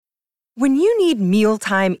When you need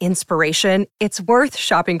mealtime inspiration, it's worth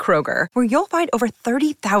shopping Kroger, where you'll find over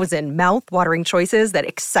 30,000 mouth-watering choices that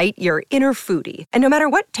excite your inner foodie. And no matter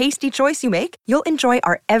what tasty choice you make, you'll enjoy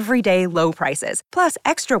our everyday low prices, plus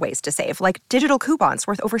extra ways to save, like digital coupons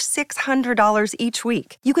worth over $600 each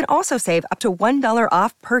week. You can also save up to $1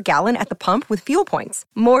 off per gallon at the pump with fuel points.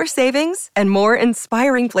 More savings and more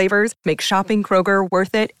inspiring flavors make shopping Kroger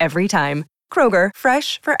worth it every time. Kroger,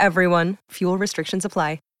 fresh for everyone. Fuel restrictions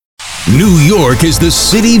apply. New York is the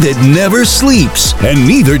city that never sleeps, and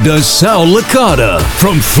neither does Sal Licata.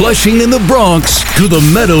 From Flushing in the Bronx to the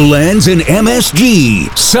Meadowlands in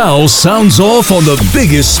MSG, Sal sounds off on the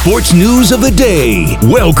biggest sports news of the day.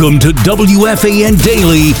 Welcome to WFAN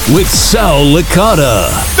Daily with Sal Licata.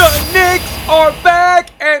 The Knicks are back,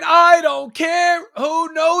 and I don't care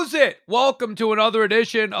who knows it. Welcome to another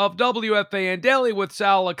edition of WFAN Daily with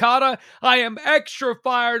Sal Licata. I am extra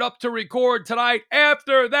fired up to record tonight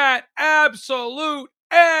after that absolute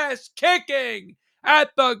ass-kicking at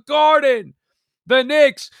the Garden. The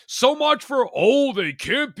Knicks, so much for, they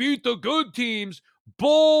can't beat the good teams.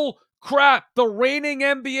 Bull crap. The reigning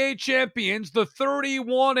NBA champions, the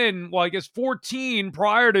 31 and, 14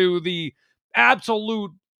 prior to the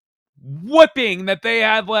absolute whipping that they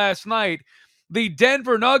had last night. The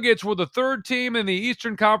Denver Nuggets were the third team in the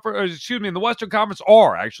Eastern Conference, in the Western Conference,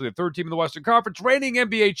 are actually the third team in the Western Conference, reigning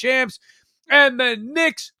NBA champs, and the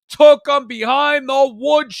Knicks took them behind the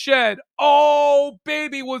woodshed. Oh,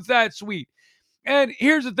 baby, was that sweet. And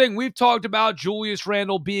here's the thing. We've talked about Julius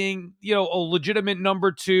Randle being, a legitimate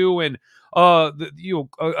number two and, a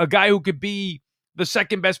guy who could be the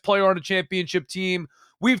second best player on a championship team.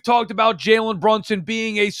 We've talked about Jalen Brunson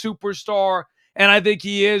being a superstar, and I think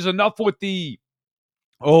he is. Enough with the,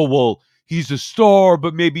 he's a star,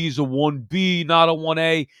 but maybe he's a 1B, not a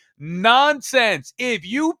 1A. Nonsense. If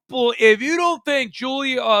you don't think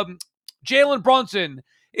Jalen Brunson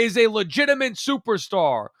is a legitimate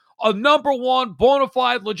superstar, a number one bona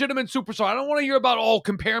fide legitimate superstar, I don't want to hear about,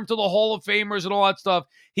 compare him to the Hall of Famers and all that stuff.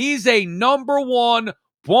 He's a number one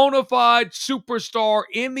bona fide superstar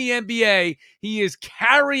in the NBA. He is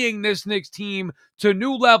carrying this Knicks team to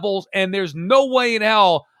new levels, and there's no way in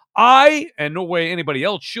hell and no way anybody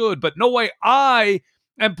else should, but no way I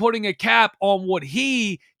am putting a cap on what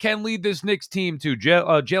he can lead this Knicks team to.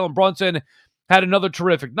 Jalen Brunson had another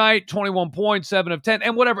terrific night, 21 points, 7 of 10,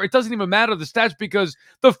 and whatever. It doesn't even matter the stats because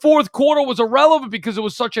the fourth quarter was irrelevant because it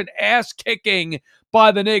was such an ass-kicking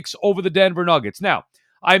by the Knicks over the Denver Nuggets. Now,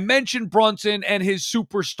 I mentioned Brunson and his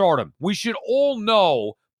superstardom. We should all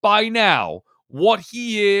know by now what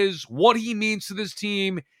he is, what he means to this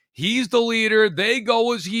team. He's the leader. They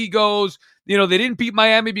go as he goes. They didn't beat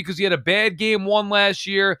Miami because he had a bad game 1 last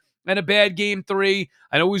year and a bad game 3.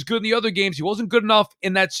 I know he's good in the other games. He wasn't good enough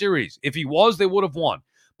in that series. If he was, they would have won.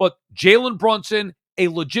 But Jalen Brunson, a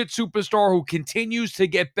legit superstar who continues to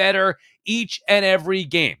get better each and every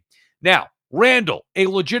game. Now, Randle, a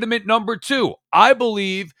legitimate number 2. I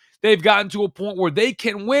believe they've gotten to a point where they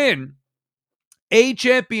can win a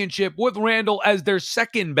championship with Randle as their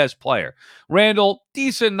second best player. Randle,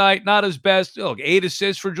 decent night, not his best. 8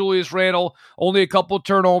 assists for Julius Randle, only a couple of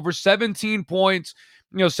turnovers, 17 points,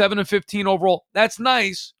 7 of 15 overall. That's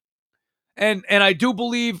nice. And I do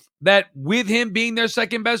believe that with him being their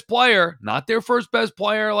second best player, not their first best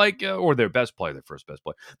player, or their best player, their first best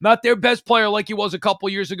player, not their best player like he was a couple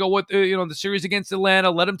years ago with, the series against Atlanta,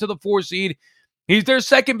 led him to the 4 seed. He's their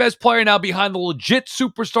second best player now behind the legit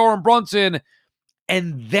superstar in Brunson.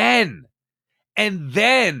 And then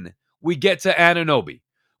we get to Anunoby,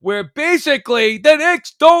 where basically the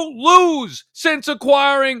Knicks don't lose since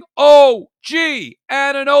acquiring OG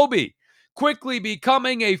Anunoby, quickly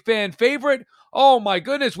becoming a fan favorite. Oh my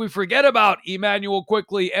goodness, we forget about Emmanuel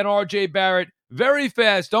Quickley and RJ Barrett very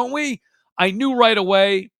fast, don't we? I knew right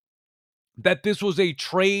away that this was a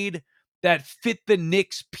trade that fit the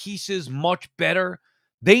Knicks pieces much better.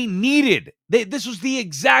 This was the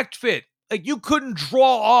exact fit. You couldn't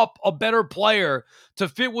draw up a better player to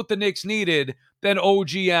fit what the Knicks needed than OG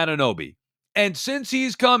Anunoby. And since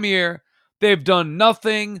he's come here, they've done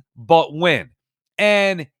nothing but win.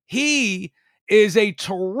 And he is a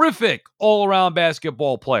terrific all-around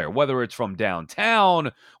basketball player, whether it's from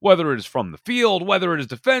downtown, whether it is from the field, whether it is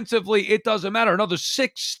defensively, it doesn't matter. Another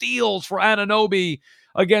 6 steals for Anunoby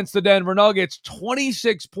against the Denver Nuggets,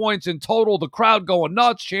 26 points in total. The crowd going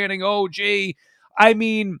nuts, chanting OG. I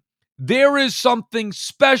mean, there is something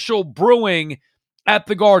special brewing at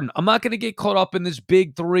the Garden. I'm not going to get caught up in this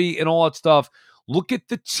big 3 and all that stuff. Look at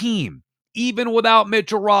the team. Even without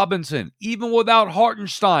Mitchell Robinson, even without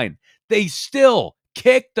Hartenstein, they still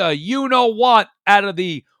kicked the you-know-what out of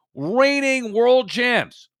the reigning world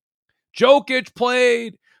champs. Jokic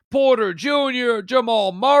played, Porter Jr.,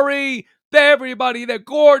 Jamal Murray, everybody there,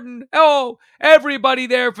 Gordon, everybody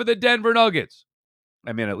there for the Denver Nuggets.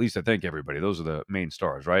 I mean, at least I think everybody. Those are the main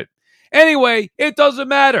stars, right? Anyway, it doesn't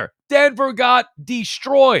matter. Denver got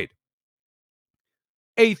destroyed.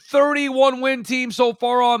 A 31-win team so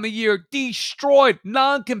far on the year, destroyed,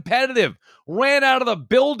 non-competitive, ran out of the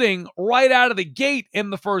building right out of the gate in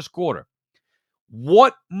the first quarter.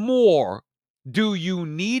 What more do you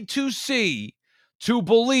need to see to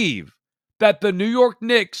believe that the New York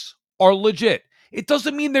Knicks are legit? It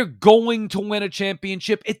doesn't mean they're going to win a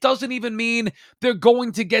championship. It doesn't even mean they're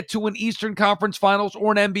going to get to an Eastern Conference Finals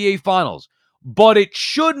or an NBA Finals. But it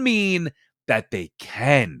should mean that they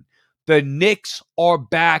can. The Knicks are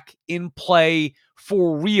back in play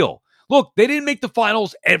for real. Look, they didn't make the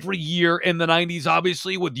finals every year in the 90s,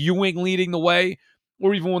 obviously, with Ewing leading the way,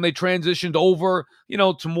 or even when they transitioned over,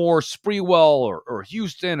 to more Sprewell or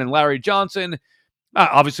Houston and Larry Johnson.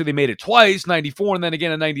 Obviously, they made it twice, 94 and then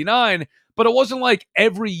again in 99, but it wasn't like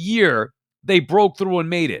every year they broke through and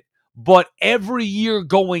made it. But every year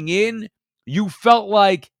going in, you felt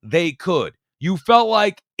like they could. You felt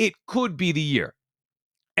like it could be the year.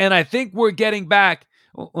 And I think we're getting back.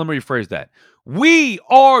 Well, let me rephrase that. We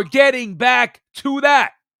are getting back to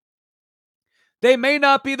that. They may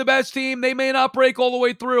not be the best team. They may not break all the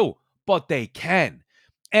way through, but they can.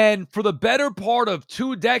 And for the better part of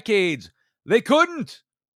 2 decades, they couldn't.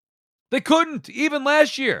 They couldn't, even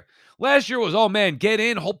last year. Last year was, oh man, get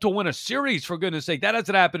in, hope to win a series, for goodness sake. That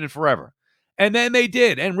hasn't happened in forever. And then they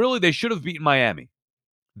did. And really, they should have beaten Miami.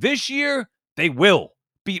 This year, they will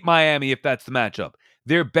beat Miami if that's the matchup.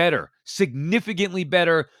 They're better, significantly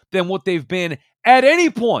better than what they've been at any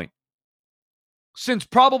point since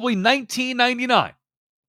probably 1999.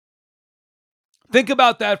 Think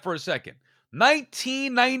about that for a second.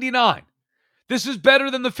 1999. This is better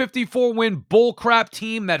than the 54-win bullcrap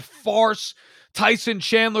team, that farce. Tyson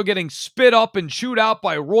Chandler getting spit up and chewed out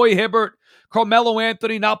by Roy Hibbert. Carmelo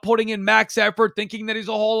Anthony not putting in max effort, thinking that he's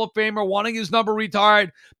a Hall of Famer, wanting his number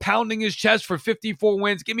retired, pounding his chest for 54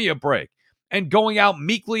 wins. Give me a break. And going out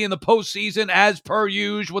meekly in the postseason as per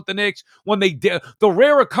usual with the Knicks when they did. The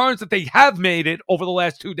rare occurrence that they have made it over the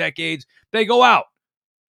last 2 decades, they go out.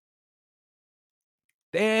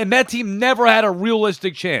 And that team never had a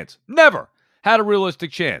realistic chance. Never had a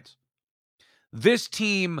realistic chance. This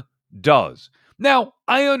team does. Now,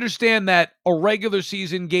 I understand that a regular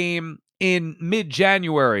season game in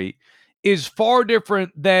mid-January is far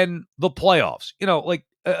different than the playoffs. Like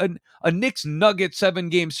a Knicks Nuggets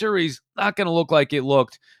 7-game series, not going to look like it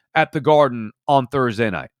looked at the Garden on Thursday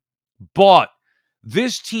night. But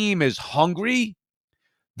this team is hungry.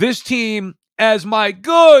 This team, as my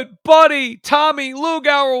good buddy Tommy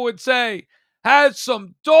Lugauer would say, has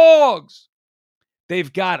some dogs.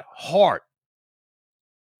 They've got heart.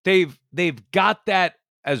 They've got that,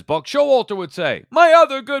 as Buck Showalter would say. My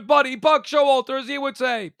other good buddy, Buck Showalter, as he would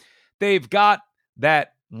say. They've got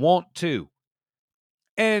that want to.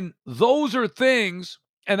 And those are things,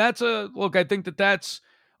 and I think that's,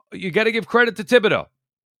 you got to give credit to Thibodeau.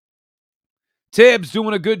 Tibbs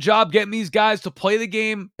doing a good job getting these guys to play the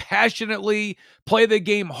game passionately, play the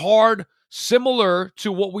game hard, similar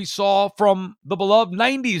to what we saw from the beloved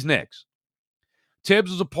 90s Knicks.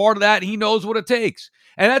 Tibbs was a part of that. He knows what it takes.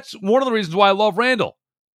 And that's one of the reasons why I love Randall.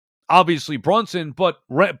 Obviously Brunson, but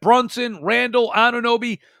Brunson, Randall,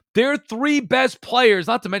 Anunoby, they're 3 best players,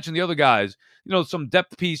 not to mention the other guys, some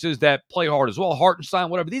depth pieces that play hard as well, Hartenstein,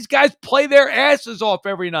 whatever. These guys play their asses off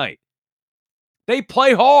every night. They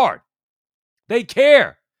play hard. They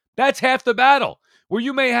care. That's half the battle. Where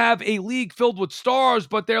you may have a league filled with stars,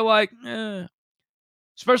 but they're like,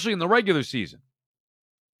 especially in the regular season.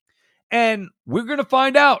 And we're going to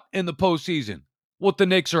find out in the postseason what the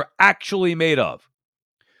Knicks are actually made of.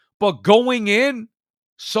 But going in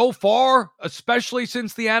so far, especially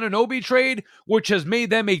since the Anunoby trade, which has made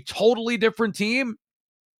them a totally different team,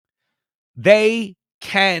 they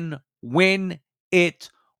can win it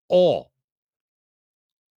all.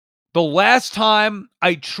 The last time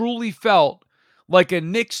I truly felt like a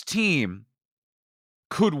Knicks team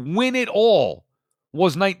could win it all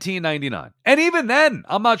was 1999. And even then,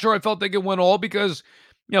 I'm not sure I felt they could win all because,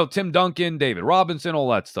 Tim Duncan, David Robinson, all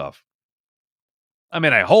that stuff. I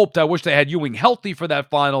mean, I wish they had Ewing healthy for that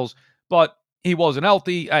finals, but he wasn't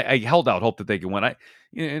healthy. I held out hope that they could win.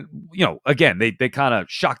 Again, they kind of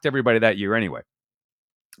shocked everybody that year anyway.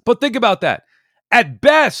 But think about that. At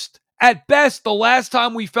best, the last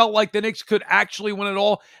time we felt like the Knicks could actually win it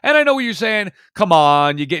all, and I know what you're saying, come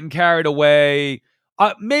on, you're getting carried away.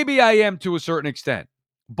 Maybe I am to a certain extent.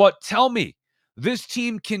 But tell me, this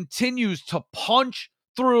team continues to punch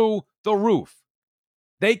through the roof.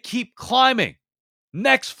 They keep climbing.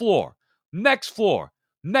 Next floor, next floor,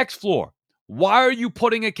 next floor. Why are you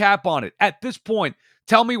putting a cap on it? At this point,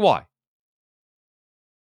 tell me why.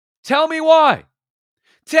 Tell me why.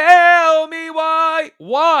 Tell me why.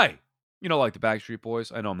 Why? You know, like the Backstreet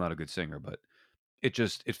Boys. I know I'm not a good singer, but it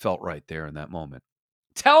felt right there in that moment.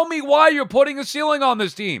 Tell me why you're putting a ceiling on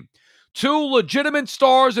this team. Two legitimate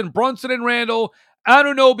stars in Brunson and Randall.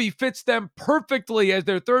 Anunoby fits them perfectly as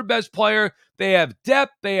their third best player. They have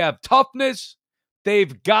depth. They have toughness.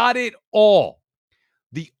 They've got it all.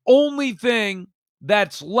 The only thing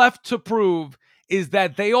that's left to prove is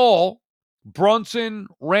that they all, Brunson,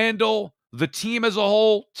 Randall, the team as a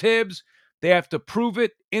whole, Tibbs, they have to prove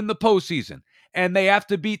it in the postseason. And they have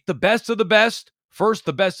to beat the best of the best, first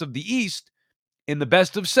the best of the East, in the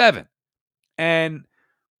best of 7. And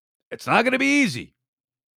it's not going to be easy.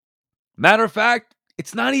 Matter of fact,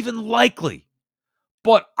 it's not even likely.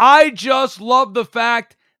 But I just love the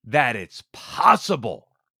fact that it's possible.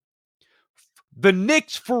 The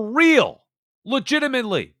Knicks, for real,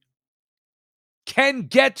 legitimately, can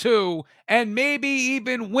get to and maybe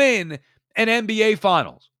even win an NBA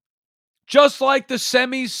Finals. Just like the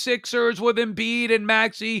Sixers with Embiid and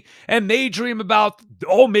Maxey, and they dream about,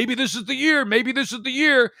 oh, maybe this is the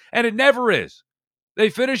year, and it never is. They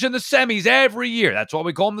finish in the semis every year. That's why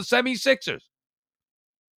we call them the Sixers.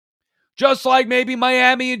 Just like maybe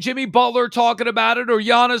Miami and Jimmy Butler talking about it, or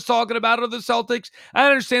Giannis talking about it, or the Celtics. I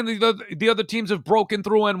understand the other teams have broken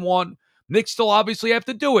through and won. Knicks still obviously have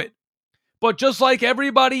to do it. But just like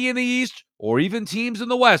everybody in the East, or even teams in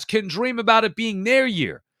the West, can dream about it being their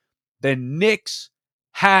year, the Knicks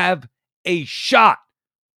have a shot.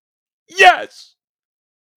 Yes!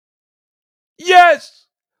 Yes!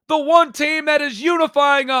 The one team that is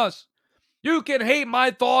unifying us. You can hate my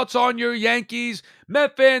thoughts on your Yankees.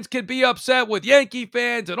 Met fans can be upset with Yankee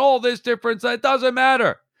fans and all this difference. That doesn't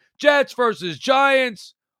matter. Jets versus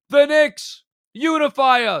Giants. The Knicks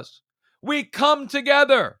unify us. We come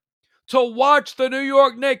together to watch the New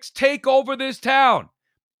York Knicks take over this town.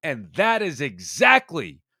 And that is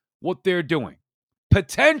exactly what they're doing.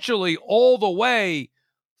 Potentially all the way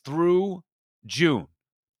through June.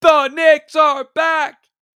 The Knicks are back.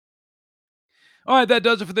 All right, that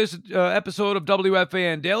does it for this episode of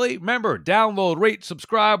WFAN Daily. Remember, download, rate,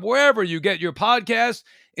 subscribe wherever you get your podcasts.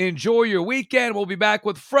 Enjoy your weekend. We'll be back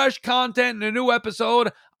with fresh content and a new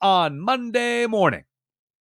episode on Monday morning.